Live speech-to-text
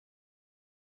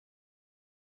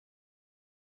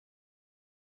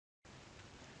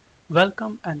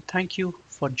Welcome and thank you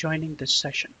for joining this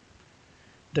session.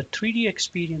 The 3D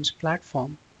Experience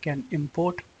platform can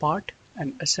import part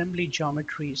and assembly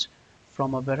geometries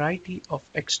from a variety of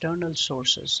external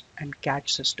sources and CAD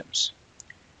systems.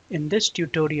 In this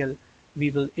tutorial, we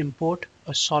will import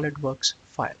a Solidworks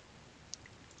file.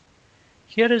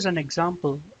 Here is an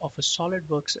example of a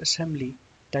Solidworks assembly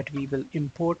that we will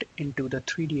import into the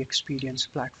 3D Experience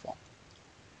platform.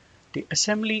 The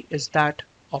assembly is that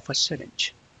of a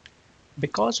syringe.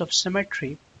 Because of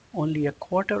symmetry, only a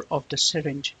quarter of the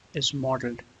syringe is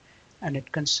modeled, and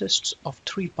it consists of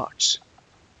three parts: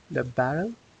 the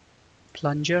barrel,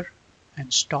 plunger,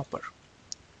 and stopper.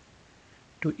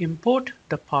 To import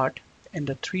the part in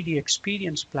the 3D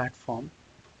Experience platform,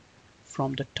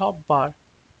 from the top bar,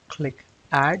 click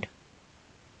Add,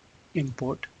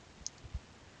 Import.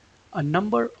 A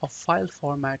number of file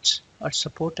formats are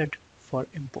supported for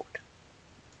import.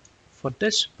 For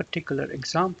this particular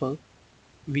example,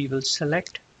 we will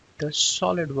select the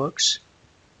SolidWorks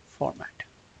format.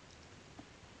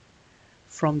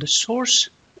 From the source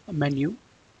menu,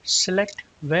 select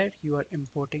where you are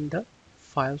importing the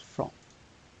file from.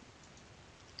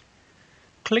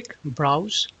 Click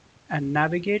Browse and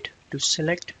navigate to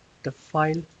select the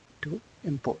file to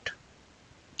import.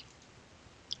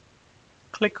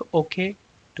 Click OK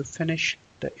to finish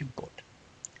the import.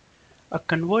 A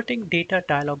Converting Data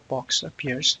dialog box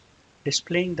appears,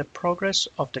 displaying the progress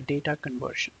of the data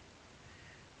conversion.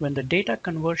 When the data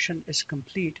conversion is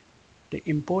complete, the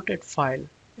imported file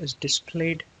is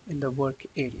displayed in the work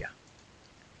area.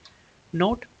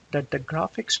 Note that the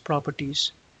graphics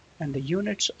properties and the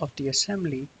units of the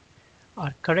assembly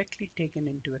are correctly taken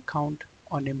into account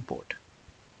on import.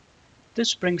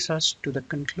 This brings us to the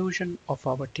conclusion of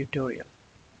our tutorial.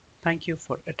 Thank you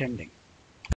for attending.